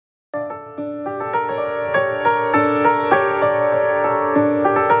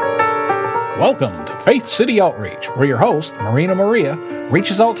Welcome to Faith City Outreach, where your host, Marina Maria,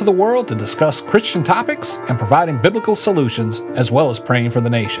 reaches out to the world to discuss Christian topics and providing biblical solutions, as well as praying for the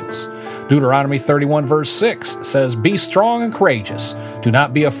nations. Deuteronomy 31 verse 6 says, "Be strong and courageous. Do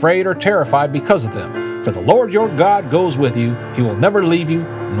not be afraid or terrified because of them. For the Lord your God goes with you. He will never leave you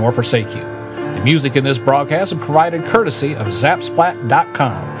nor forsake you." The music in this broadcast is provided courtesy of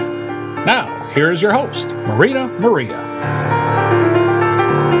Zapsplat.com. Now, here is your host, Marina Maria.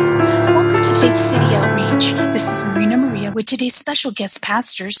 Faith City Outreach. This is Marina Maria with today's special guest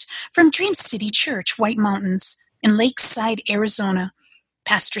pastors from Dream City Church, White Mountains, in Lakeside, Arizona.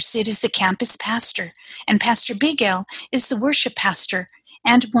 Pastor Sid is the campus pastor, and Pastor Big L is the worship pastor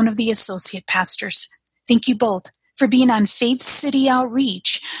and one of the associate pastors. Thank you both for being on Faith City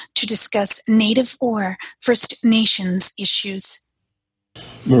Outreach to discuss Native or First Nations issues.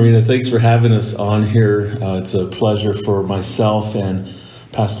 Marina, thanks for having us on here. It's a pleasure for myself and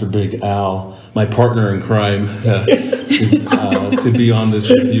Pastor Big Al, my partner in crime, to be on this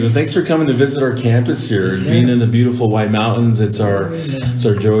with you. And thanks for coming to visit our campus here. Yeah. Being in the beautiful White Mountains, it's our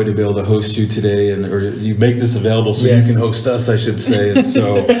joy to be able to host you today, or you make this available so you can host us, I should say. And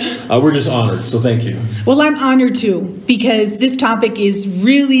so we're just honored. So thank you. Well, I'm honored too, because this topic is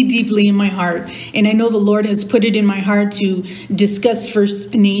really deeply in my heart. And I know the Lord has put it in my heart to discuss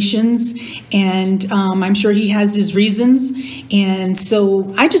First Nations. And I'm sure He has His reasons. And so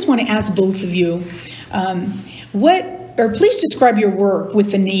I just want to ask both of you, please describe your work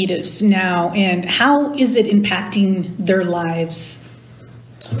with the natives now, and how is it impacting their lives?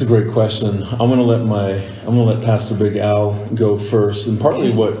 That's a great question. I'm gonna let Pastor Big Al go first, and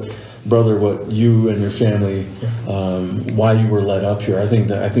partly what you and your family, why you were led up here. I think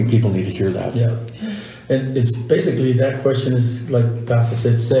people need to hear that. Yeah, and it's basically that question is like Pastor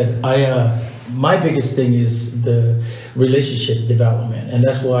Sid said. My biggest thing is the relationship development, and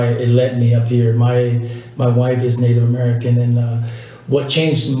that's why it led me up here. My wife is Native American, and what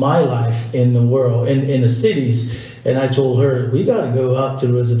changed my life in the world, in the cities, and I told her, we got to go out to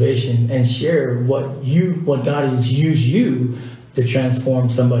the reservation and share what God has used you to transform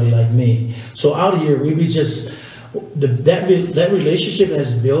somebody like me. So out here, that relationship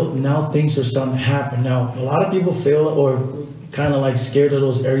has built. Now things are starting to happen. Now a lot of people feel or kind of like scared of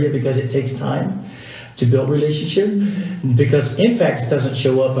those areas because it takes time to build relationship, because impact doesn't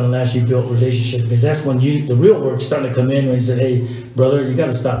show up unless you build relationship, because that's when the real work's starting to come in, when you say, hey brother, you got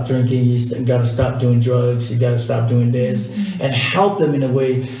to stop drinking, you got to stop doing drugs, you got to stop doing this, and help them in a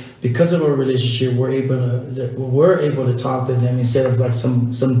way. Because of our relationship, we're able to talk to them instead of like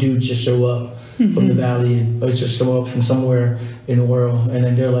some dude just show up from the valley, or just show up from somewhere in the world, and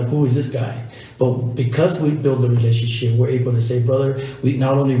then they're like, who is this guy? But because we build a relationship, we're able to say, brother, we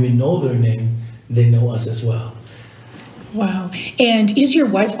not only we know their name, they know us as well. Wow. And is your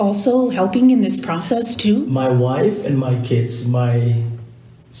wife also helping in this process too? My wife and my kids, my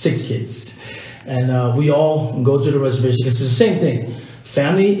 6 kids. And we all go to the reservation because it's the same thing.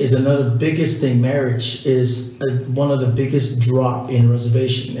 Family is another biggest thing. Marriage is one of the biggest drop in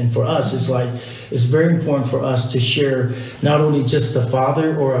reservation. And for us, it's very important for us to share not only just the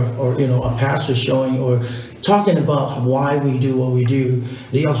father or a pastor showing or talking about why we do what we do.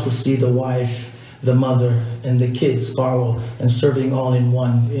 They also see the wife, the mother, and the kids follow and serving all in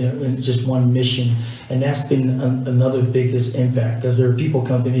one, in just one mission. And that's been another biggest impact, because there are people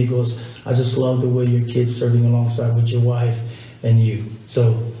come to me and goes, I just love the way your kids serving alongside with your wife and you.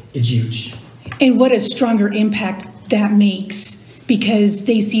 So it's huge. And what a stronger impact that makes, because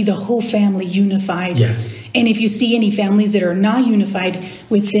they see the whole family unified. Yes. And if you see any families that are not unified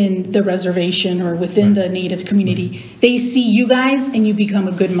within the reservation or within the Native community, they see you guys and you become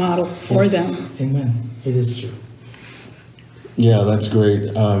a good model for them. Amen. It is true. Yeah, that's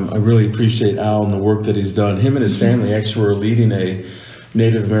great. I really appreciate Al and the work that he's done. Him and his family actually were leading a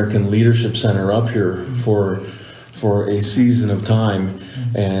Native American Leadership Center up here for a season of time,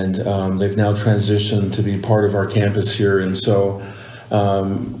 and they've now transitioned to be part of our campus here. And so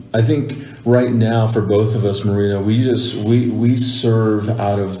I think right now for both of us, Marina, we serve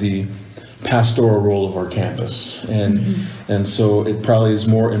out of the pastoral role of our campus, and so it probably is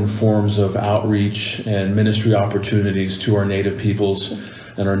more in forms of outreach and ministry opportunities to our Native peoples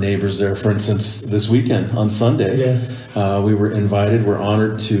and our neighbors there. For instance, this weekend on Sunday, we were invited. We're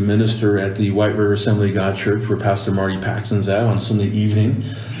honored to minister at the White River Assembly of God Church, where Pastor Marty Paxton's at, on Sunday evening.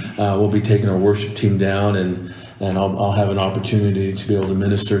 We'll be taking our worship team down, and I'll have an opportunity to be able to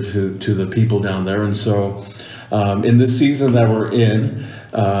minister to the people down there. And so in this season that we're in,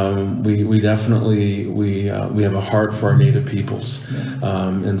 we definitely we have a heart for our native peoples,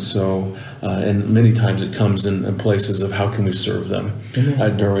 and so and many times it comes in places of how can we serve them.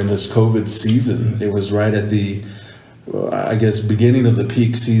 During this COVID season, it was right at the beginning of the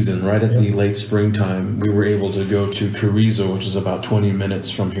peak season, right at the late springtime. We were able to go to Carrizo, which is about 20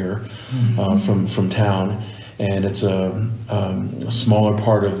 minutes from here, from town. And it's a smaller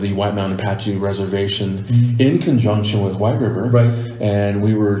part of the White Mountain Apache Reservation in conjunction with White River. Right. And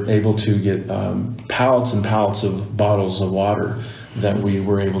we were able to get pallets and pallets of bottles of water that we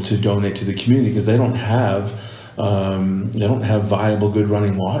were able to donate to the community because they don't have viable, good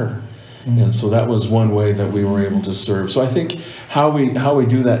running water. And so that was one way that we were able to serve. So I think how we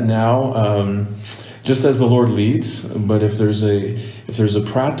do that now, just as the Lord leads, but if there's a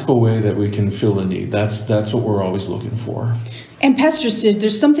practical way that we can fill a need, that's what we're always looking for. And Pastor Sid,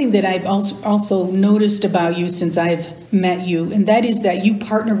 there's something that I've also noticed about you since I've met you, and that is that you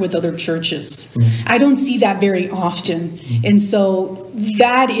partner with other churches. I don't see that very often. And so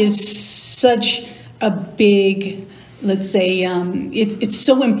that is such a big, let's say, it's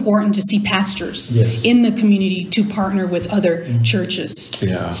so important to see pastors in the community to partner with other churches.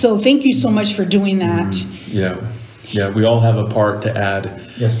 Yeah. So thank you so much for doing that. Yeah, we all have a part to add.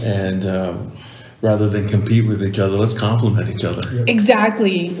 Yes. And rather than compete with each other, let's complement each other.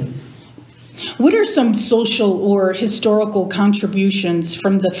 Exactly. What are some social or historical contributions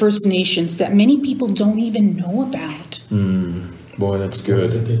from the First Nations that many people don't even know about? Boy, that's good.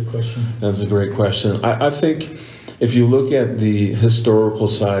 That's a good question. That's a great question. I think if you look at the historical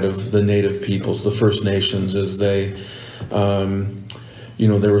side of the Native peoples, the First Nations, is there were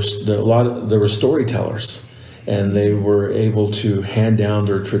storytellers, and they were able to hand down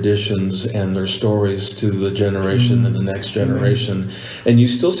their traditions and their stories to the generation and the next generation. And you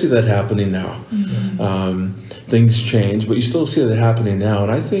still see that happening now. Things change, but you still see that happening now.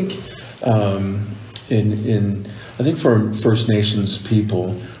 And I think I think for First Nations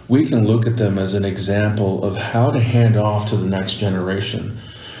people, we can look at them as an example of how to hand off to the next generation.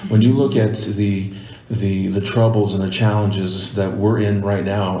 When you look at the troubles and the challenges that we're in right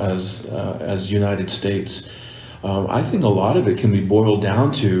now as United States, I think a lot of it can be boiled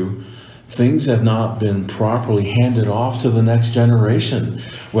down to things have not been properly handed off to the next generation,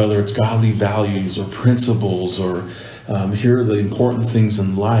 whether it's godly values or principles or here are the important things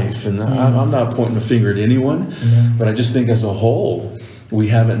in life. And I'm not pointing a finger at anyone, but I just think as a whole, we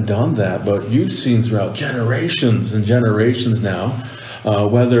haven't done that. But you've seen throughout generations and generations now,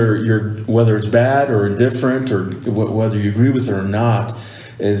 whether it's bad or indifferent or whether you agree with it or not,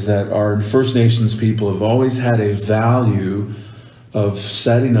 is that our First Nations people have always had a value of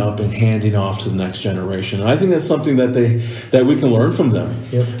setting up and handing off to the next generation. And I think that's something that we can learn from them.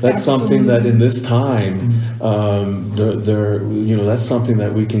 Yep. That's something that in this time, that's something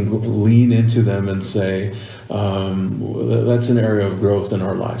that we can lean into them and say, that's an area of growth in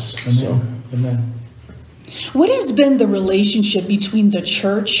our lives. Amen. What has been the relationship between the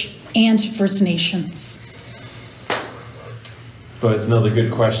church and First Nations? But it's another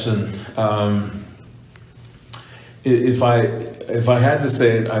good question. If I had to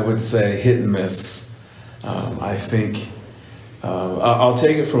say it, I would say hit and miss. I think I'll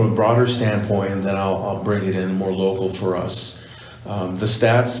take it from a broader standpoint, and then I'll bring it in more local for us. The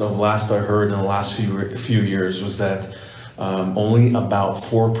stats of last I heard in the last few years was that only about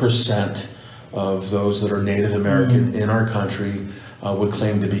 4% of those that are Native American in our country would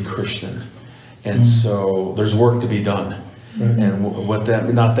claim to be Christian, and so there's work to be done. And what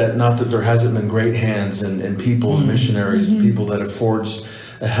that not that there hasn't been great hands and people and missionaries and people that have forged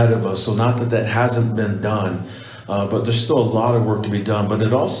ahead of us. So not that hasn't been done, but there's still a lot of work to be done. But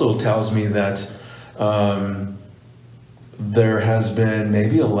it also tells me that there has been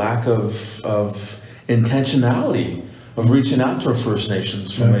maybe a lack of intentionality of reaching out to our First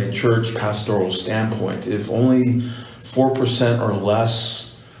Nations from a church pastoral standpoint. If only 4% or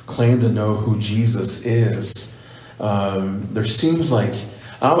less claim to know who Jesus is, there seems like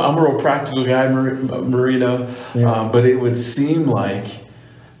I'm a real practical guy, Marina, but it would seem like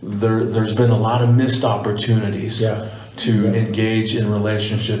there's been a lot of missed opportunities to engage in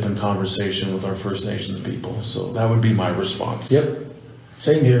relationship and conversation with our First Nations people. So that would be my response. Yep,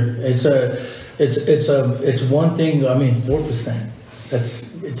 same here. It's one thing. I mean, 4%.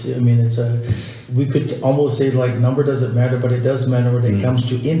 We could almost say like number doesn't matter, but it does matter when it comes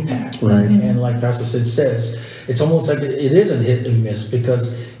to impact. Right. And like Pastor Sid says, it's almost like it is a hit and miss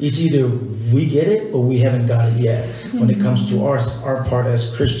because it's either we get it or we haven't got it yet when it comes to our part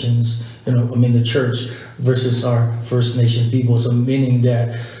as Christians, the church versus our First Nation people. So meaning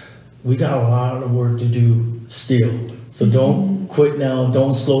that we got a lot of work to do still. So don't quit now,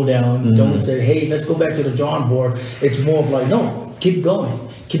 don't slow down, don't say, hey, let's go back to the drawing board. It's more of like, no, keep going.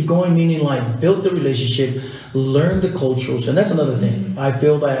 Keep going, meaning like build the relationship, learn the cultures. And that's another thing. I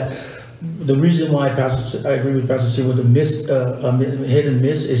feel that the reason why I agree with Pastor C with the hit and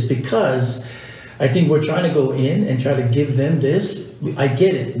miss is because I think we're trying to go in and try to give them this. I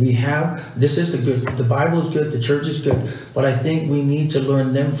get it. This is the good. The Bible is good. The church is good. But I think we need to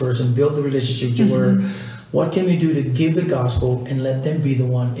learn them first and build the relationship to where, what can we do to give the gospel and let them be the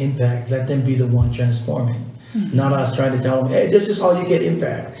one impact, let them be the one transforming. Not us trying to tell them, hey, this is how you get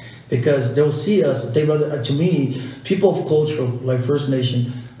impact. Because they'll see us, they rather, to me, people of culture, like First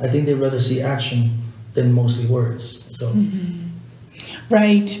Nation, I think they'd rather see action than mostly words. So,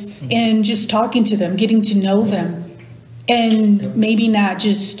 Right. And just talking to them, getting to know them, and maybe not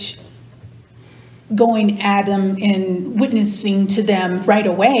just going at them and witnessing to them right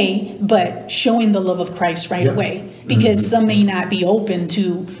away, but showing the love of Christ right away. Because some may not be open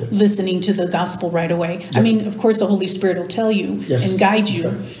to listening to the gospel right away. I mean, of course, the Holy Spirit will tell you and guide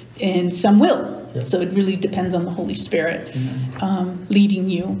you, and some will. So it really depends on the Holy Spirit leading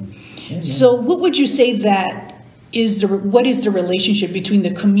you. So what would you say that what is the relationship between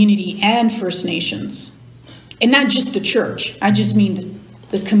the community and First Nations? And not just the church. I just mean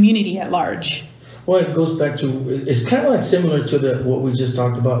the community at large. Well, it goes back to, it's kind of like similar to what we just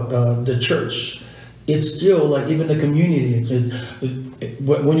talked about, the church. It's still like even the community.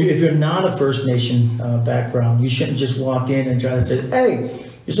 If you're not a First Nation background, you shouldn't just walk in and try to say, hey,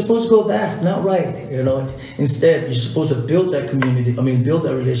 you're supposed to go left, not right. Instead, you're supposed to build that community. Build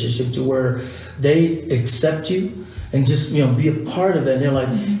that relationship to where they accept you and just be a part of that.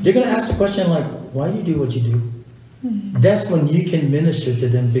 And they're going to ask the question like, why do you do what you do? That's when you can minister to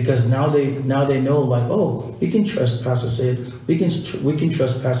them, because now they know like, oh, we can trust Pastor Sid, we can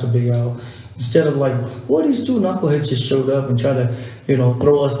trust Pastor Big Al. Instead of like, what these two knuckleheads just showed up and try to,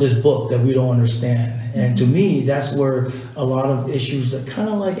 throw us this book that we don't understand. And to me, that's where a lot of issues are kind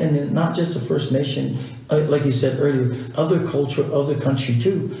of like, and then not just the First Nation, like you said earlier, other culture, other country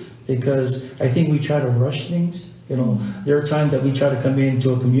too. Because I think we try to rush things. There are times that we try to come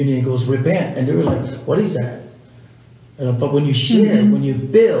into a community and goes, repent. And they were like, what is that? But when you share, when you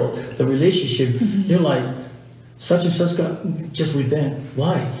build the relationship, you're like, such and such got just repent.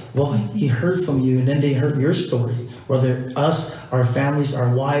 Why? Well, he heard from you, and then they heard your story. Whether us, our families,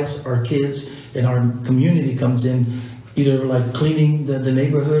 our wives, our kids, and our community comes in, either like cleaning the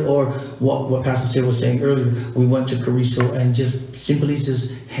neighborhood, or what Pastor Sid was saying earlier. We went to Carrizo and just simply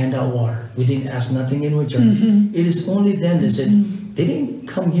hand out water. We didn't ask nothing in return. It is only then that said, they didn't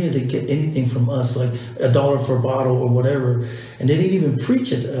come here to get anything from us, like $1 for a bottle or whatever. And they didn't even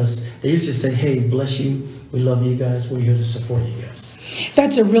preach it to us. They used to say, hey, bless you. We love you guys. We're here to support you guys.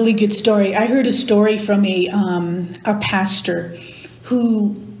 That's a really good story. I heard a story from a pastor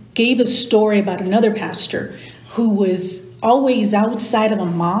who gave a story about another pastor who was always outside of a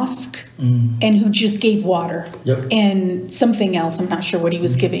mosque and who just gave water and something else. I'm not sure what he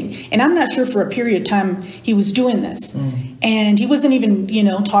was giving. And I'm not sure for a period of time he was doing this. And he wasn't even,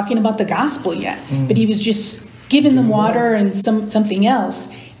 talking about the gospel yet. But he was just giving them water and something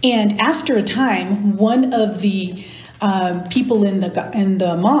else. And after a time, one of the people in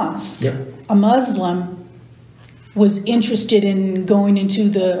the mosque, a Muslim, was interested in going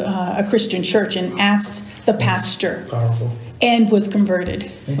into a Christian church and asked the pastor, and was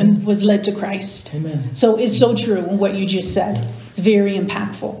converted and was led to Christ. Amen. So it's so true what you just said. It's very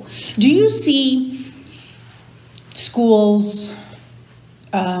impactful. Do you see schools?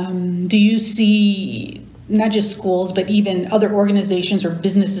 Do you see not just schools, but even other organizations or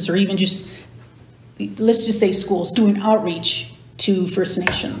businesses, or even just, let's just say schools, doing outreach to First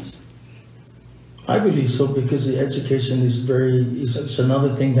Nations? I believe so, because the education is it's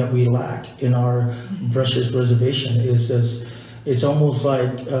another thing that we lack in our precious reservation. It's almost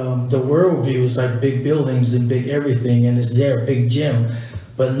like the worldview is like big buildings and big everything, and it's there, big gym.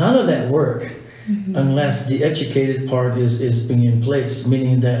 But none of that work unless the educated part is being in place,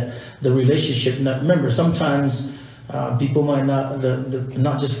 meaning that the relationship. Remember, sometimes people might not,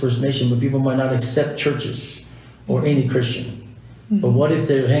 not just First Nation, but people might not accept churches or any Christian. But what if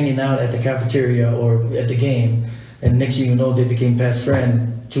they're hanging out at the cafeteria or at the game, and next thing you know, they became best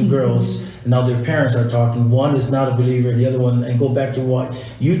friend, two girls, and now their parents are talking. One is not a believer, the other one, and go back to what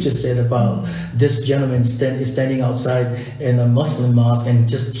you just said about this gentleman standing outside in a Muslim mosque and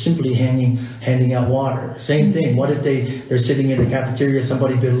just simply handing out water. Same thing. What if they're sitting in the cafeteria,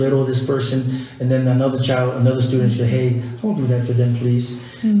 somebody belittle this person, and then another student say, hey, don't do that to them, please.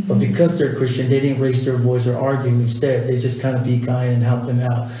 But because they're Christian, they didn't raise their voice or argue. Instead, they just kind of be kind and help them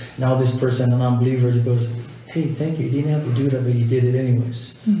out. Now this person, an unbeliever, goes, hey, thank you. You didn't have to do that, but you did it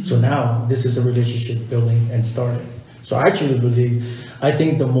anyways. So now this is a relationship building and started. So I truly believe, I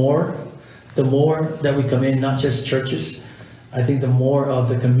think the more that we come in, not just churches, I think the more of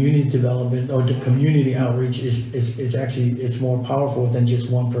the community development or the community outreach is actually, it's more powerful than just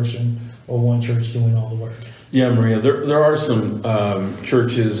one person or one church doing all the work. Yeah, Maria, there are some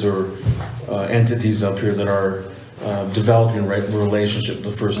churches or entities up here that are developing relationship with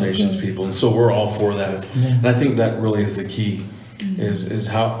the First Nations people, and so we're all for that. And I think that really is the key, is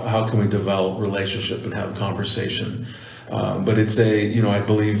how can we develop relationship and have conversation. But it's I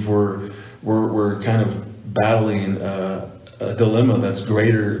believe we're kind of battling a dilemma that's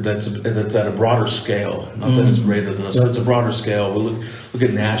greater, that's at a broader scale. Not that it's greater than us, but it's a broader scale. We look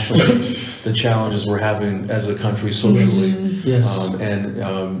at nationally the challenges we're having as a country socially.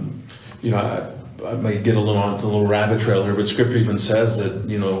 I may get a little rabbit trail here, but Scripture even says that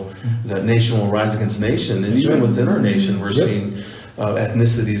that nation will rise against nation, and even within our nation, we're seeing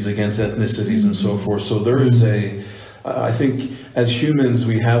ethnicities against ethnicities and so forth. So there is I think as humans,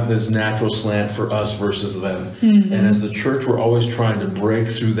 we have this natural slant for us versus them. And as the church, we're always trying to break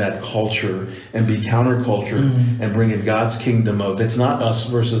through that culture and be counterculture and bring in God's kingdom of, it's not us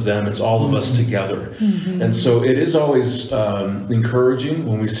versus them, it's all of us together. And so it is always encouraging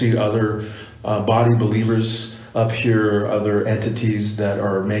when we see other body believers up here, other entities that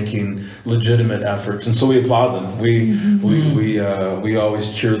are making legitimate efforts, and so we applaud them. We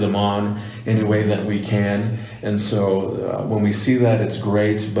always cheer them on any way that we can, and so when we see that, it's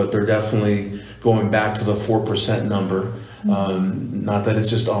great. But they're definitely going back to the 4% number. Not that it's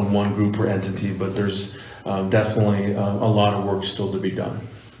just on one group or entity, but there's definitely a lot of work still to be done.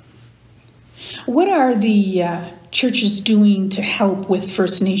 What are the churches doing to help with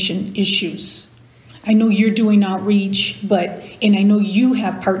First Nation issues? I know you're doing outreach, and I know you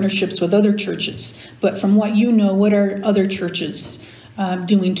have partnerships with other churches, but from what you know, what are other churches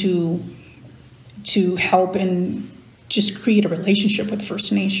doing to help and just create a relationship with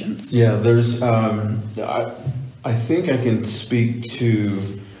First Nations? Yeah, there's, I think I can speak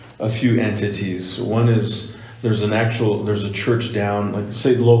to a few entities. One is, there's a church down, like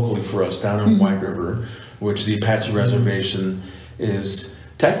say locally for us, down in White River, which the Apache Reservation is,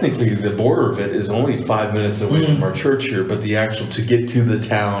 technically the border of it is only 5 minutes away from our church here, but to get to the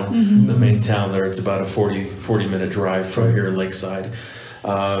town, the main town there, it's about a 40 minute drive from here in Lakeside.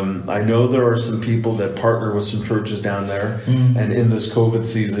 I know there are some people that partner with some churches down there, and in this COVID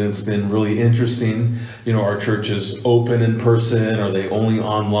season, it's been really interesting. Are churches open in person? Are they only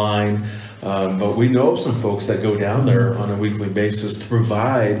online? But we know of some folks that go down there on a weekly basis to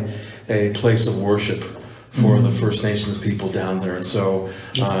provide a place of worship for the First Nations people down there. And so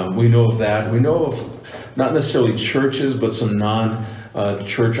we know of that. We know of not necessarily churches, but some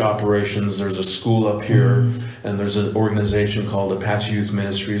non-church operations. There's a school up here, and there's an organization called Apache Youth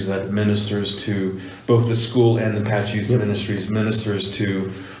Ministries that ministers to both the school, and the Apache Youth Ministries ministers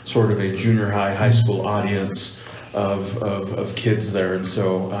to sort of a junior high school audience of kids there. And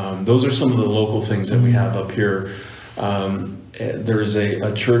so those are some of the local things that we have up here. There is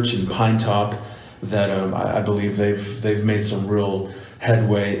a church in Pine Top that I believe they've made some real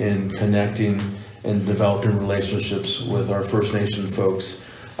headway in connecting and developing relationships with our First Nation folks.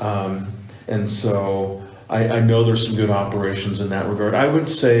 And so I know there's some good operations in that regard. I would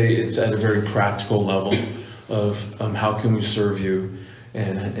say it's at a very practical level of how can we serve you,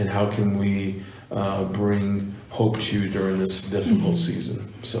 and how can we bring hope to you during this difficult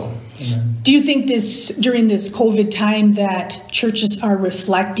season. So, do you think during this COVID time that churches are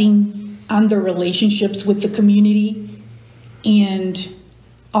reflecting on their relationships with the community and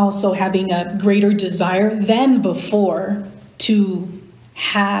also having a greater desire than before to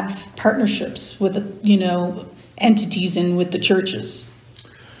have partnerships with entities and with the churches?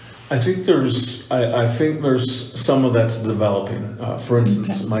 I think there's some of that's developing. For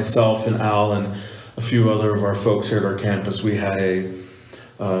instance, myself and Al and a few other of our folks here at our campus, we had a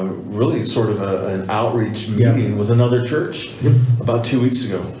really sort of an outreach meeting with another church about 2 weeks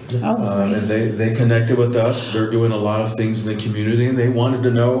ago. And they connected with us. They're doing a lot of things in the community, and they wanted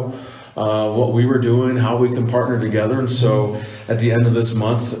to know what we were doing, how we can partner together. And so at the end of this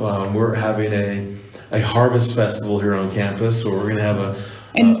month, we're having a harvest festival here on campus. So we're going to have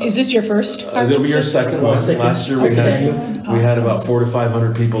and is this your first? It'll be our second one. Last year we had about 400 to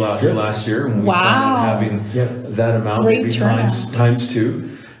 500 people out here last year, and we plan on having that amount, maybe times two.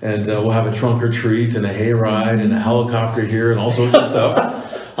 And we'll have a trunk or treat and a hayride and a helicopter here and all sorts of stuff.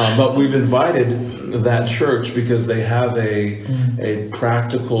 But we've invited that church because they have a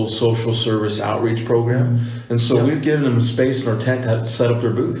practical social service outreach program, and so we've given them space in our tent to set up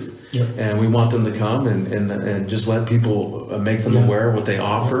their booth. And we want them to come and just let people make them aware of what they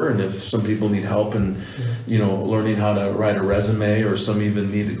offer. And if some people need help in, learning how to write a resume, or some even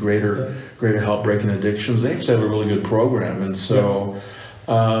need greater help breaking addictions, they actually have a really good program. And so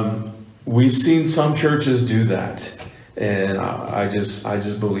we've seen some churches do that. And I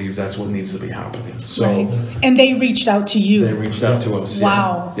just believe that's what needs to be happening. So, and they reached out to you. They reached out to us.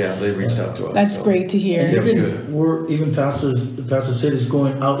 Wow. Yeah, they reached out to us. That's great to hear. And even Pastor Sid is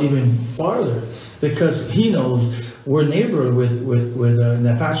going out even farther, because he knows we're neighbor with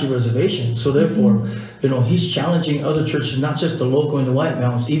the Apache Reservation. So therefore, he's challenging other churches, not just the local in the White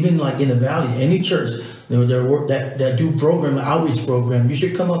Mountains, even like in the Valley, any church that do program, outreach program. You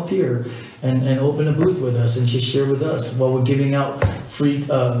should come up here and open a booth with us and just share with us while we're giving out free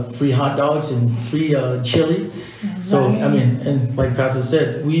hot dogs and free chili. Right. So and like Pastor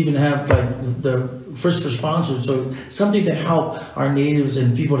said, we even have like the first responders, so something to help our natives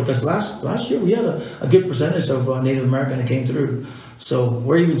and people, because last year we had a good percentage of Native American that came through. So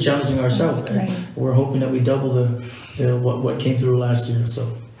we're even challenging ourselves. We're hoping that we double the what came through last year.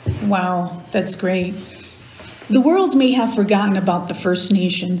 So wow, that's great. The world may have forgotten about the First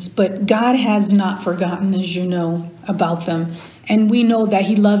Nations, but God has not forgotten, as you know, about them. And we know that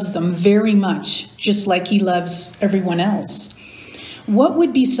he loves them very much, just like he loves everyone else. What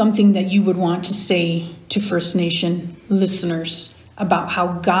would be something that you would want to say to First Nation listeners about how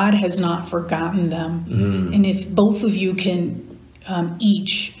God has not forgotten them? And if both of you can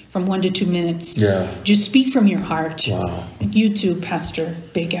each, from 1 to 2 minutes, just speak from your heart. Wow. You too, Pastor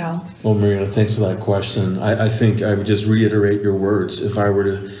Big Al. Well, Marina, thanks for that question. I think I would just reiterate your words. If I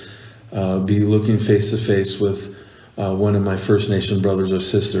were to be looking face to face with one of my First Nation brothers or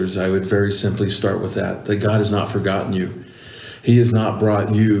sisters, I would very simply start with that God has not forgotten you. He has not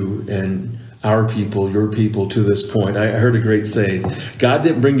brought you and our people, your people, to this point. I heard a great saying, God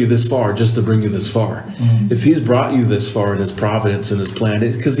didn't bring you this far just to bring you this far. If he's brought you this far in his providence and his plan,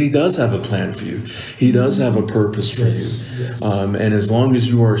 it's because he does have a plan for you. He does have a purpose for you. Yes. And as long as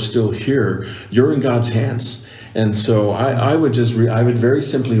you are still here, you're in God's hands. And so I would very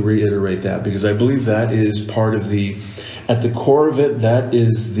simply reiterate that, because I believe that is part of at the core of it, that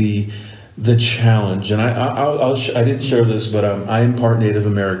is the challenge. And I didn't share this, but I am part Native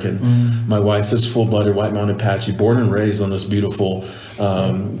American. My wife is full-blooded White Mountain Apache, born and raised on this beautiful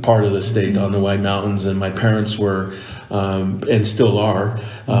part of the state on the White Mountains. And my parents were, and still are,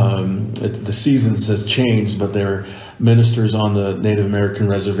 the seasons has changed, but they're ministers on the Native American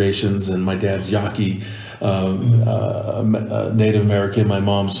reservations. And my dad's Yaqui Native American, my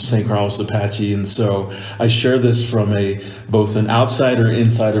mom's St. Carlos Apache. And so I share this from both an outsider,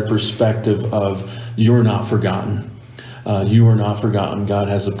 insider perspective of you're not forgotten. You are not forgotten. God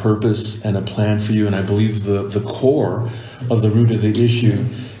has a purpose and a plan for you. And I believe the core of the root of the issue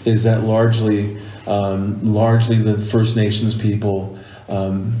is that largely the First Nations people,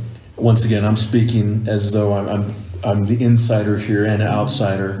 once again, I'm speaking as though I'm the insider here and an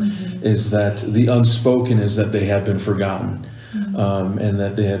outsider, is that the unspoken is that they have been forgotten, and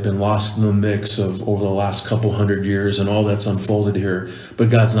that they have been lost in the mix of over the last couple hundred years and all that's unfolded here. But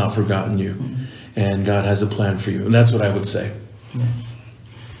God's not forgotten you, and God has a plan for you. And that's what I would say.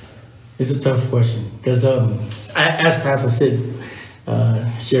 It's a tough question, because I asked Pastor Sid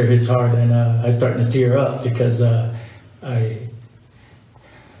share his heart, and I starting to tear up, because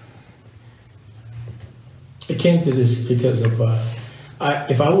it came to this because of,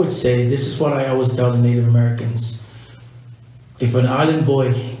 if I would say, this is what I always tell the Native Americans. If an island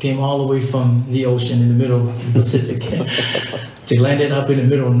boy came all the way from the ocean in the middle of the Pacific to landed up in the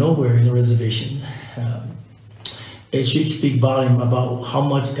middle of nowhere in a reservation, it should speak volume about how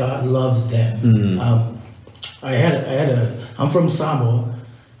much God loves them. I'm from Samoa.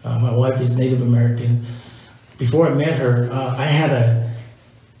 My wife is Native American. Before I met her, I had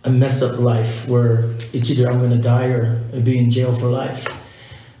a messed up life where it's either I'm going to die or be in jail for life.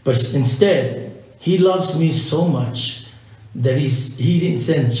 But instead, he loves me so much that he didn't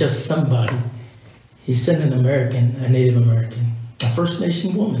send just somebody. He sent an American, a Native American, a First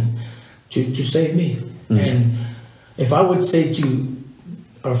Nation woman to save me. And if I would say to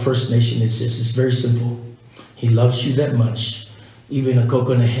our First Nation, it's very simple. He loves you that much. Even a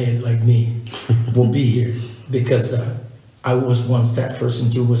coconut head like me will be here, because I was once that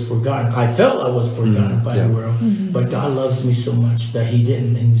person who was forgotten. I felt I was forgotten by the world, but God loves me so much that he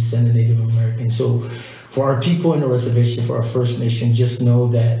didn't, and he sent a Native American. So for our people in the reservation, for our First Nation, just know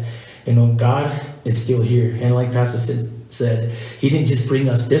that, God is still here. And like Pastor said, he didn't just bring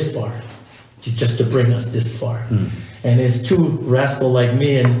us this far, just to bring us this far. And it's two rascal like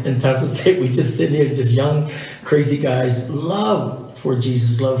me and Pastor said, we just sitting here, just young, crazy guys, love for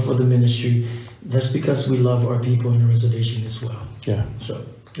Jesus, love for the ministry. That's because we love our people in the reservation as well. Yeah. So,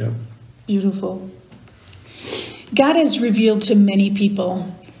 Yeah. Beautiful. God has revealed to many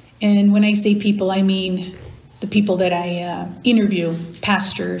people, and when I say people, I mean the people that I interview,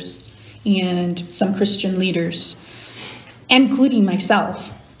 pastors and some Christian leaders, including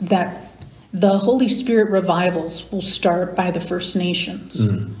myself, that the Holy Spirit revivals will start by the First Nations.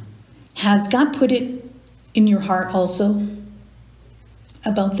 Has God put it in your heart also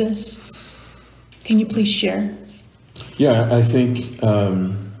about this? Can you please share? Yeah, I think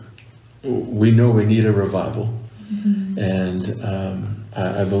we know we need a revival. And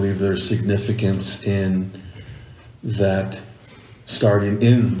I believe there's significance in that starting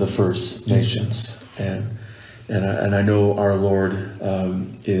in the First Nations. And I know our Lord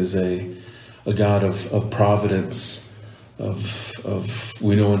is a God of providence.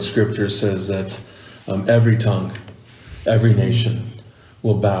 We know in Scripture says that every tongue, every nation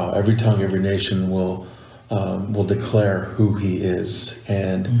will bow. Every tongue, every nation will declare who He is.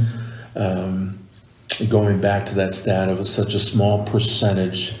 And going back to that stat of such a small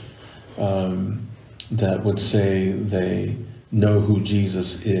percentage that would say they know who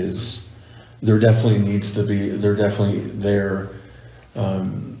Jesus is, there definitely needs to be.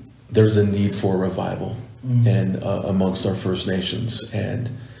 There's a need for revival and amongst our First Nations,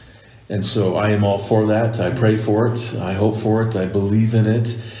 and so I am all for that. I pray for it. I hope for it. I believe in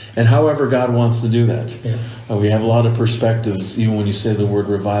it. And however God wants to do that. Yeah. We have a lot of perspectives, even when you say the word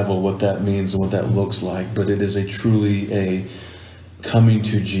revival, what that means and what that looks like. But it is truly a coming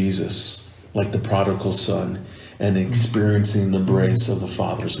to Jesus, like the prodigal son, and experiencing the embrace of the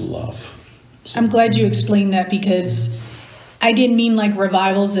Father's love. So, I'm glad you explained that, because I didn't mean like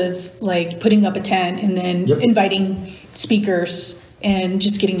revivals as like putting up a tent and then inviting speakers and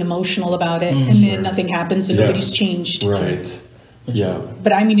just getting emotional about it, and then nothing happens and nobody's changed. Right. Yeah.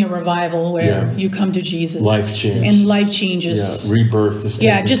 But I mean a revival where you come to Jesus. Life change. And life changes. Yeah. Rebirth.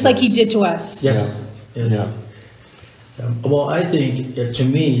 Yeah, just like He did to us. yes. Yeah. Well, I think, to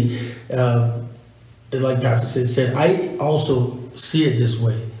me, like Pastor said, I also see it this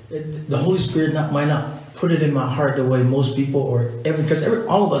way. The Holy Spirit might not put it in my heart the way most people because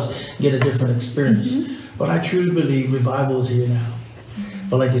all of us get a different experience. But I truly believe revival is here now.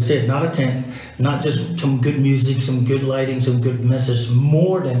 But like you said, not a tent, not just some good music, some good lighting, some good message.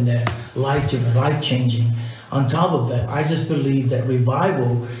 More than that, life-changing. On top of that, I just believe that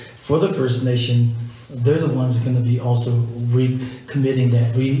revival for the First Nation, they're the ones that are going to be also recommitting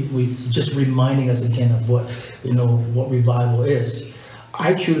that, just reminding us again of what revival is.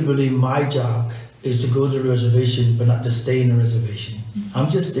 I truly believe my job is to go to the reservation, but not to stay in the reservation. I'm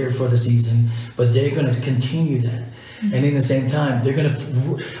just there for the season, but they're going to continue that. And in the same time, they're going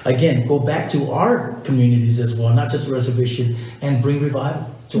to, again, go back to our communities as well, not just the reservation, and bring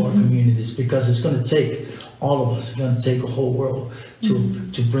revival to our communities, because it's going to take all of us. It's going to take a whole world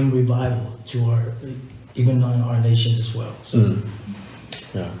to bring revival to even on our nation as well. So,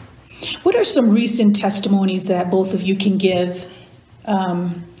 yeah. What are some recent testimonies that both of you can give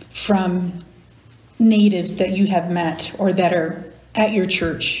from natives that you have met or that are at your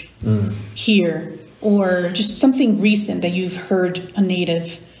church here? Or just something recent that you've heard a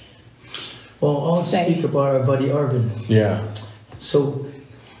native Well, I'll say. speak about our buddy Arvin. Yeah. So,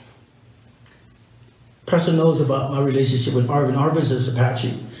 Pastor knows about my relationship with Arvin. Arvin's an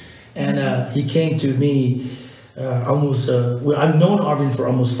Apache. And he came to me I've known Arvin for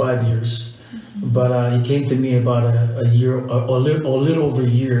almost 5 years. But he came to me about a year, a little over a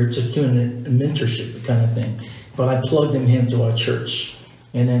year, just doing a mentorship kind of thing. But I plugged him to our church.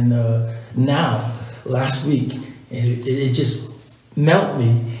 And then now, last week, it just melted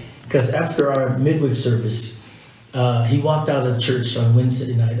me, because after our midweek service, he walked out of church on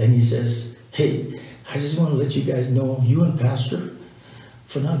Wednesday night and he says, "Hey, I just want to let you guys know, you and Pastor,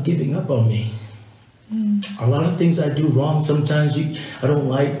 for not giving up on me. A lot of things I do wrong. Sometimes I don't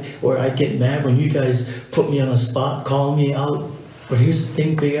like, or I get mad when you guys put me on a spot, call me out. But here's the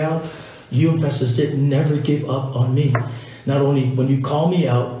thing, Big Al, you and Pastor Sid never give up on me. Not only when you call me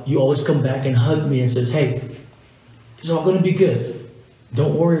out, you always come back and hug me and says, hey, it's all going to be good.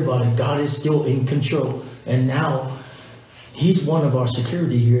 Don't worry about it. God is still in control." And now he's one of our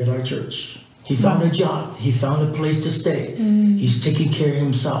security here at our church. He found a job. He found a place to stay. He's taking care of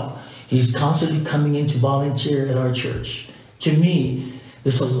himself. He's constantly coming in to volunteer at our church. To me,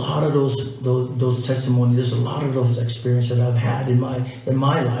 there's a lot of those testimonies. There's a lot of those experiences that I've had in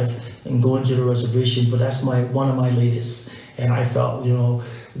my life and going to the reservation. But that's one of my latest. And I felt,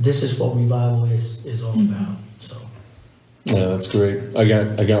 this is what revival is all about. So. Yeah, that's great. I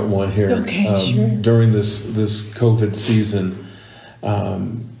got one here. Okay, sure. During this COVID season,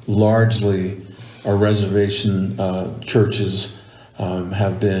 largely our reservation churches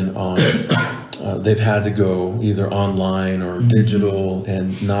have been on, they've had to go either online or digital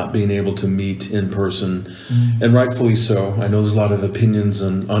and not being able to meet in person. And rightfully so. I know there's a lot of opinions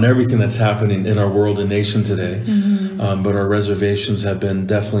on everything that's happening in our world and nation today. But our reservations have been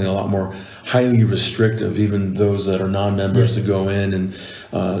definitely a lot more highly restrictive, even those that are non-members to go in.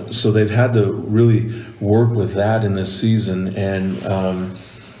 And so they've had to really work with that in this season. And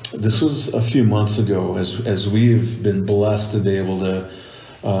this was a few months ago as we've been blessed to be able to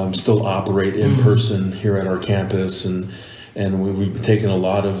still operate in person here at our campus, and we've taken a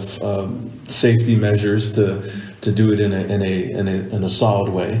lot of safety measures to do it in a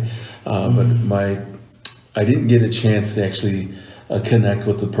solid way. But I didn't get a chance to actually connect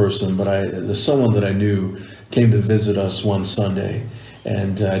with the person, but there's someone that I knew came to visit us one Sunday,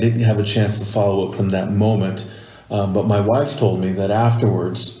 and I didn't have a chance to follow up from that moment. But my wife told me that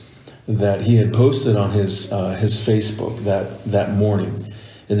afterwards, that he had posted on his Facebook that morning,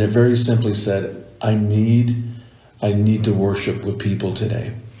 and it very simply said, I need to worship with people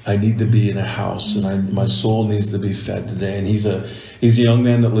today. I need to be in a house, and my soul needs to be fed today. And he's a young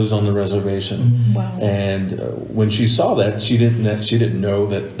man that lives on the reservation. Wow. And when she saw that, she didn't know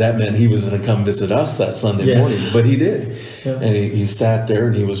that meant he was going to come visit us that Sunday morning, but he did. Yep. And he sat there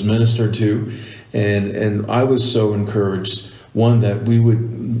and he was ministered to, and I was so encouraged. One, that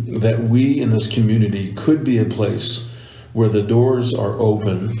we in this community could be a place where the doors are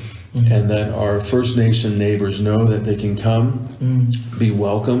open, and that our First Nation neighbors know that they can come, be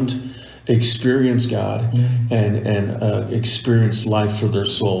welcomed, experience God, and experience life for their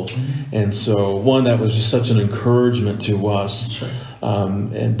soul. And so, one, that was just such an encouragement to us.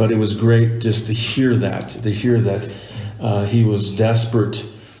 But it was great just to hear that he was desperate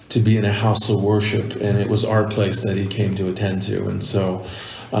to be in a house of worship, and it was our place that he came to attend to. And so,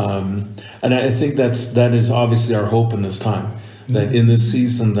 and I think that is obviously our hope in this time, that in this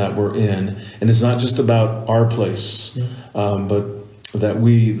season that we're in, and it's not just about our place, but that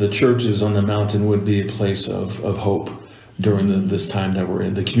the churches on the mountain would be a place of hope during this time that we're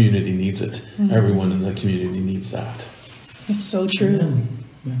in. The community needs it. Everyone in the community needs that. It's so true.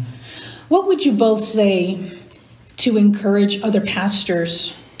 What would you both say to encourage other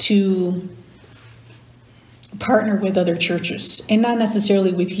pastors to partner with other churches, and not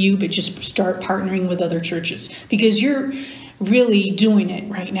necessarily with you, but just start partnering with other churches, because you're really doing it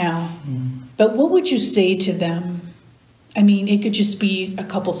right now? But what would you say to them? I mean, it could just be a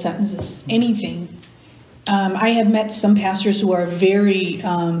couple sentences, anything. I have met some pastors who are very,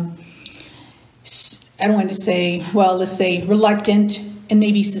 I don't want to say, well, let's say reluctant and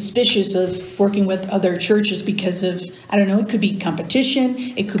maybe suspicious of working with other churches because of, I don't know, it could be competition.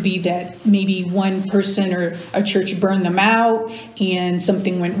 It could be that maybe one person or a church burned them out and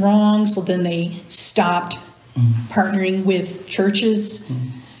something went wrong, so then they stopped partnering with churches.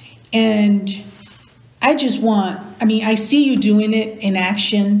 And I see you doing it in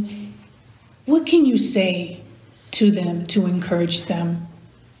action. What can you say to them to encourage them?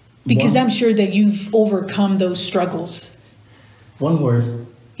 Because I'm sure that you've overcome those struggles. One word.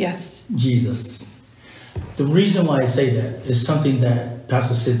 Yes. Jesus. The reason why I say that is something that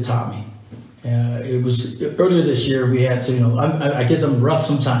Pastor Sid taught me. It was earlier this year. We had some, I guess I'm rough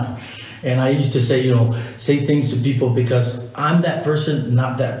sometimes. And I used to say, say things to people because I'm that person,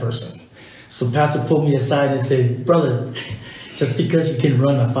 not that person. So Pastor pulled me aside and said, brother, just because you can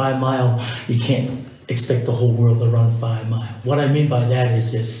run a 5 mile, you can't expect the whole world to run 5 mile. What I mean by that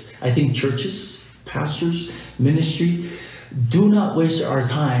is this. I think churches, pastors, ministry, do not waste our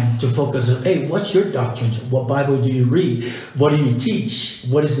time to focus on, hey, what's your doctrines? What Bible do you read? What do you teach?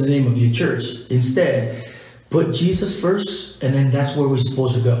 What is the name of your church? Instead, put Jesus first, and then that's where we're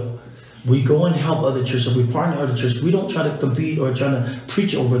supposed to go. We go and help other churches. We partner with other churches. We don't try to compete or try to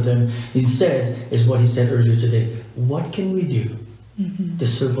preach over them. Instead, is what he said earlier today. What can we do to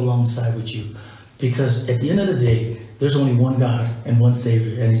serve alongside with you? Because at the end of the day, there's only one God and one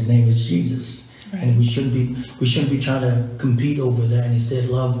Savior, and his name is Jesus. Right. And we shouldn't be trying to compete over that, and instead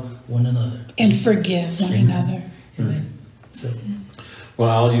love one another. And forgive one another. Amen. So, well,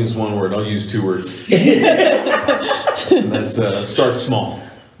 I'll use one word. I'll use 2 words. And that's start small.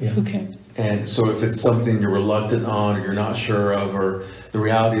 Yeah. Okay. And so if it's something you're reluctant on or you're not sure of, or the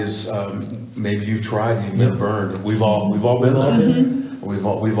reality is maybe you've tried, you've been burned. We've all been there.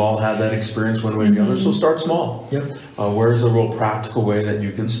 We've all had that experience one way or the other. So start small. Yep. Where's a real practical way that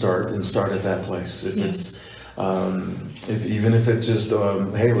you can start at that place? If it's even if it's just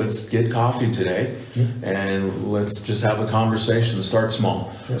hey, let's get coffee today, and let's just have a conversation. Start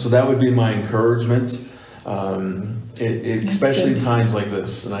small. Yep. So that would be my encouragement. Especially in times like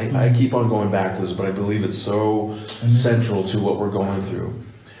this. And I keep on going back to this, but I believe it's so central to what we're going through.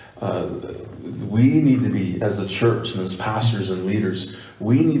 We need to be, as a church and as pastors and leaders,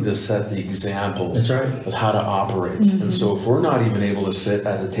 we need to set the example of how to operate. And so if we're not even able to sit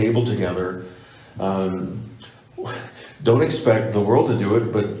at a table together, don't expect the world to do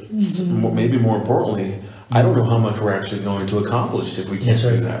it, but maybe more importantly, I don't know how much we're actually going to accomplish if we can't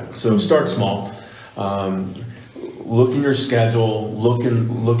do that. So start small. Look in your schedule, look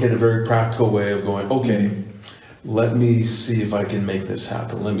at a very practical way of going, okay, let me see if I can make this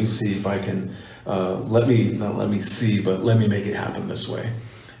happen. Let me see if I can, let me make it happen this way.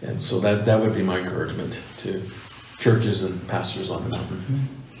 And so that would be my encouragement to churches and pastors on the mountain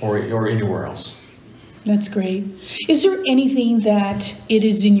or anywhere else. That's great. Is there anything that it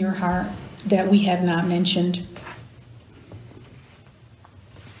is in your heart that we have not mentioned?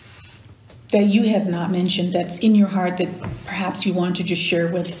 That you have not mentioned, that's in your heart that perhaps you want to just share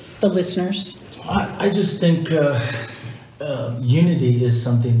with the listeners? I just think unity is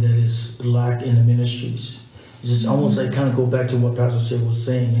something that is lacked in the ministries. It's just almost like kind of go back to what Pastor Sid was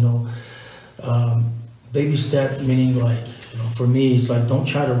saying, baby step, meaning like, for me, it's like don't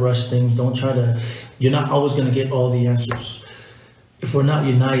try to rush things. You're not always going to get all the answers. If we're not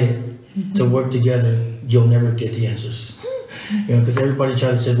united to work together, you'll never get the answers. Because everybody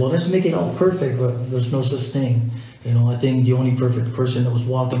tries to say, well, let's make it all perfect, but there's no such thing. I think the only perfect person that was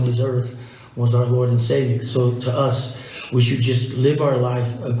walking this earth was our Lord and Savior. So to us, we should just live our life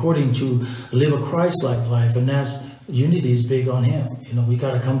live a Christ-like life, and that's unity is big on Him. We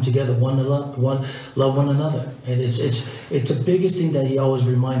got to come together, love one another, and it's the biggest thing that He always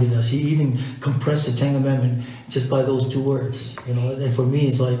reminded us. He even compressed the Ten Commandments just by those two words. And for me,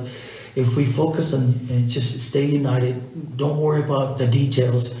 it's like, if we focus on and just stay united, don't worry about the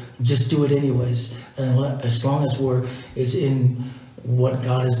details, just do it anyways. And as long as it's in what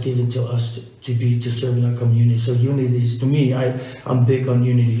God has given to us to serve in our community. So unity is, to me, I'm big on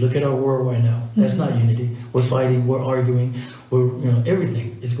unity. Look at our world right now. That's not unity. We're fighting, we're arguing,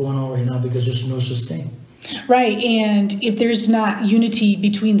 everything is going on right now because there's no such thing. Right, and if there's not unity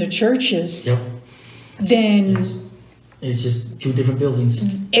between the churches, then it's just two different buildings.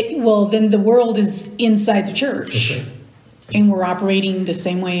 Then the world is inside the church. That's right. And we're operating the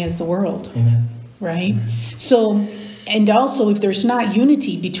same way as the world. Amen. Right? Amen. So, and also if there's not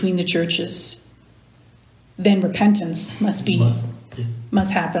unity between the churches, then repentance must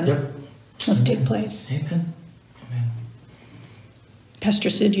happen. Yep. Must take place. Amen. Amen. Pastor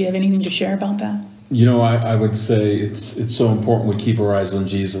Sid, do you have anything to share about that? I would say it's so important we keep our eyes on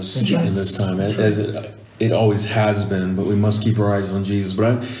Jesus in this time, as it always has been, but we must keep our eyes on Jesus.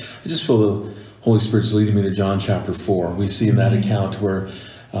 But I just feel the Holy Spirit's leading me to John chapter 4. We see in that account where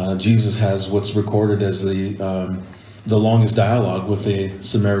Jesus has what's recorded as the longest dialogue with a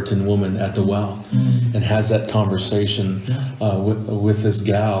Samaritan woman at the well, and has that conversation with this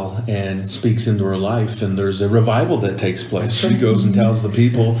gal and speaks into her life, and there's a revival that takes place. She goes and tells the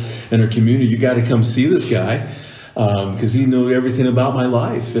people in her community, you got to come see this guy because he knew everything about my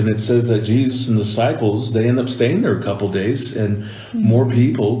life. And it says that Jesus and the disciples, they end up staying there a couple days, and more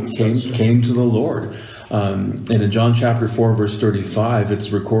people came to the Lord. And in John chapter 4, verse 35,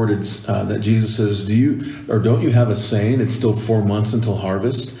 it's recorded that Jesus says, don't you have a saying, it's still 4 months until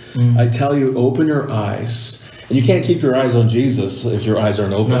harvest? I tell you, open your eyes. And you can't keep your eyes on Jesus if your eyes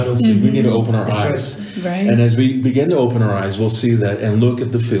aren't open. So we need to open our eyes. Right. And as we begin to open our eyes, we'll see that and look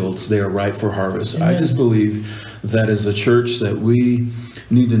at the fields. They are ripe for harvest. Amen. I just believe that as a church that we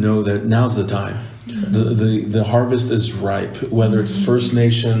need to know that now's the time. The harvest is ripe, whether it's First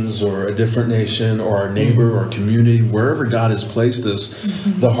Nations or a different nation or our neighbor or community, wherever God has placed us,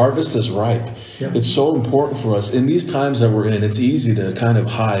 the harvest is ripe. Yeah. It's so important for us. In these times that we're in, it's easy to kind of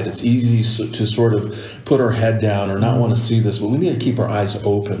hide. It's easy to sort of put our head down or not want to see this, but we need to keep our eyes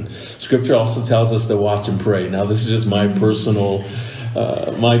open. Scripture also tells us to watch and pray. Now, this is just my personal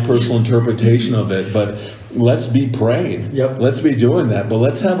interpretation of it, but let's be praying. Yep. Let's be doing that. But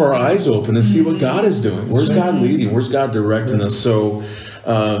let's have our eyes open and see what God is doing. Where's God leading? Where's God directing us? So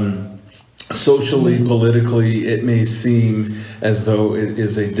socially, politically, it may seem as though it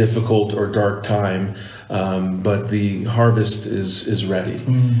is a difficult or dark time, but the harvest is ready.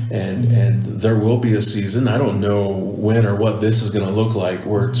 And there will be a season. I don't know when or what this is going to look like,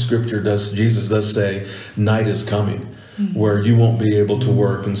 where Jesus does say, night is coming, where you won't be able to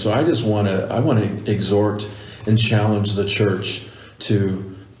work. And so I want to exhort and challenge the church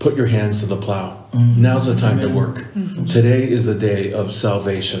to put your hands to the plow. Now's the time to work. Today is the day of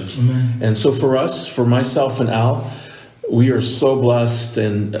salvation. And so for us, for myself and Al, we are so blessed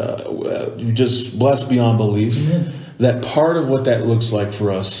and just blessed beyond belief. Amen. That part of what that looks like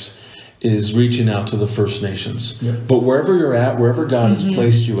for us is reaching out to the First Nations. Yep. But wherever you're at, wherever God has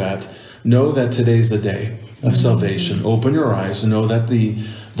placed you at, know that today's the day of salvation. Open your eyes and know that the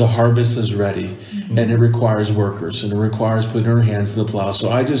harvest is ready, and it requires workers, and it requires putting our hands to the plow.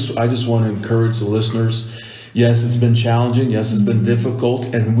 So I just want to encourage the listeners. Yes, it's been challenging. Yes, it's been difficult,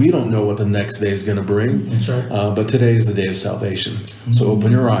 and we don't know what the next day is going to bring. That's right. But today is the day of salvation. So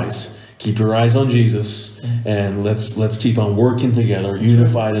open your eyes. Keep your eyes on Jesus, and let's keep on working together,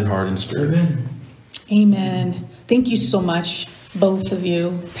 unified in heart and spirit. Amen. Amen. Thank you so much, both of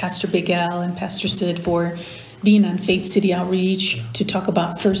you, Pastor Big Al and Pastor Sid, for being on Faith City Outreach to talk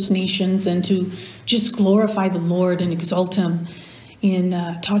about First Nations and to just glorify the Lord and exalt Him in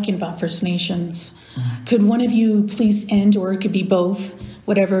talking about First Nations. Could one of you please end, or it could be both,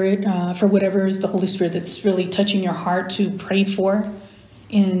 whatever is the Holy Spirit that's really touching your heart to pray for,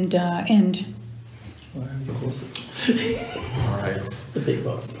 and end. All right. The big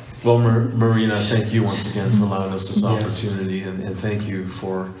boss. Well, Marina, thank you once again for allowing us this Yes. opportunity, and thank you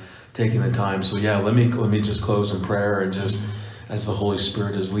for taking the time. So yeah, let me just close in prayer, and just as the Holy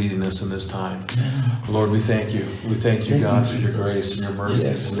Spirit is leading us in this time. Lord, we thank you. We thank you, God, for your grace and your mercy,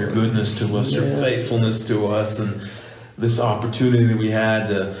 Yes, and your Lord. goodness to us, your Yes. faithfulness to us, and this opportunity that we had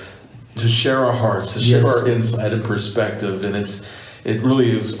to share our hearts, to share Yes. our insight and perspective. And it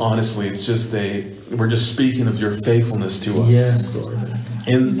really is, honestly, it's just we're just speaking of your faithfulness to us. Yes, Lord.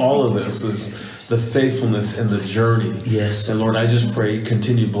 In all of this is the faithfulness in the journey. Yes. And Lord, I just pray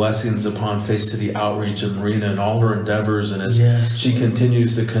continued blessings upon Faith City Outreach and Marina and all her endeavors. And as Yes, she Lord.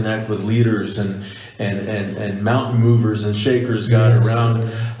 continues to connect with leaders and mountain movers and shakers, God, Yes, around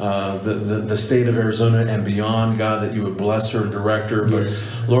Lord. the state of Arizona and beyond, God, that you would bless her and direct her. But Yes.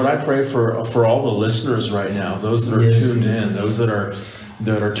 Lord, I pray for all the listeners right now, those that are Yes. tuned in, those that are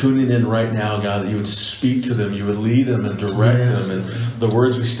tuning in right now, God, that you would speak to them, you would lead them and direct Yes. them. And the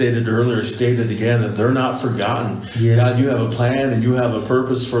words we stated earlier, stated again, that they're not forgotten. Yes. God, you have a plan and you have a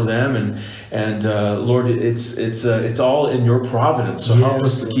purpose for them. And Lord, it's all in your providence. So help Yes,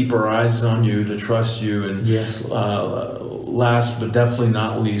 us to Lord. keep our eyes on you, to trust you. And Yes, last but definitely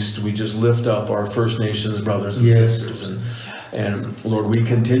not least, we just lift up our First Nations brothers and Yes. sisters. And Lord, we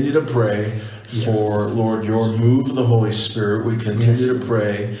continue to pray for, Lord, your move of the Holy Spirit. We continue to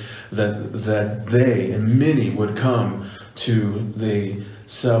pray that they and many would come to the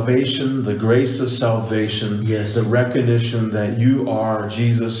salvation, the grace of salvation, Yes. the recognition that you are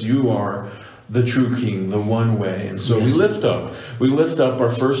Jesus, you are the true King, the one way. And so Yes. we lift up our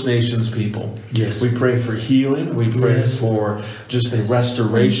First Nations people. Yes. We pray for healing. We pray Yes. for just a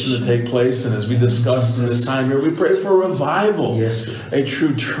restoration to take place. And as we discussed in this time here, we pray for revival, Yes. a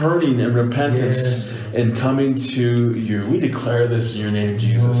true turning and repentance Yes. and coming to you. We declare this in your name,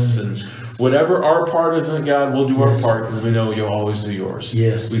 Jesus. And whatever our part is in, God, we'll do our Yes. part, because we know you'll always do yours.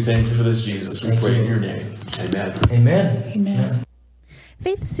 Yes. We thank you for this, Jesus. We Thank pray you. in your name. Amen. Amen. Amen.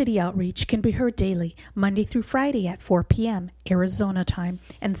 Faith City Outreach can be heard daily, Monday through Friday at 4 p.m. Arizona time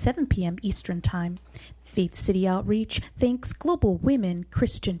and 7 p.m. Eastern time. Faith City Outreach thanks Global Women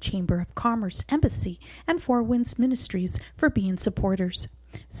Christian Chamber of Commerce Embassy and Four Winds Ministries for being supporters.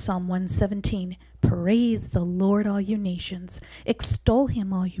 Psalm 117, Praise the Lord, all you nations. Extol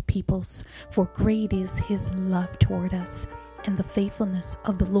him, all you peoples, for great is his love toward us, and the faithfulness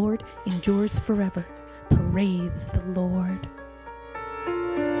of the Lord endures forever. Praise the Lord.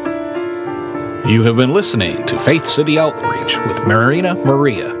 You have been listening to Faith City Outreach with Marina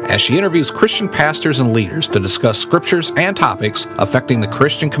Maria as she interviews Christian pastors and leaders to discuss scriptures and topics affecting the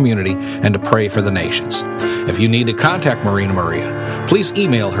Christian community and to pray for the nations. If you need to contact Marina Maria, please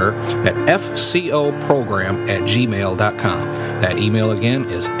email her at fcoprogram@gmail.com. That email again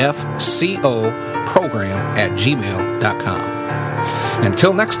is fcoprogram@gmail.com.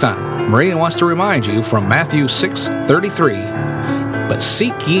 Until next time, Marina wants to remind you from Matthew 6:33, but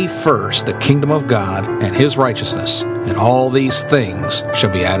seek ye first the kingdom of God and his righteousness, and all these things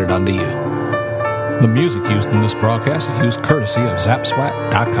shall be added unto you. The music used in this broadcast is used courtesy of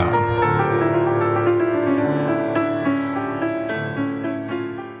Zapswap.com.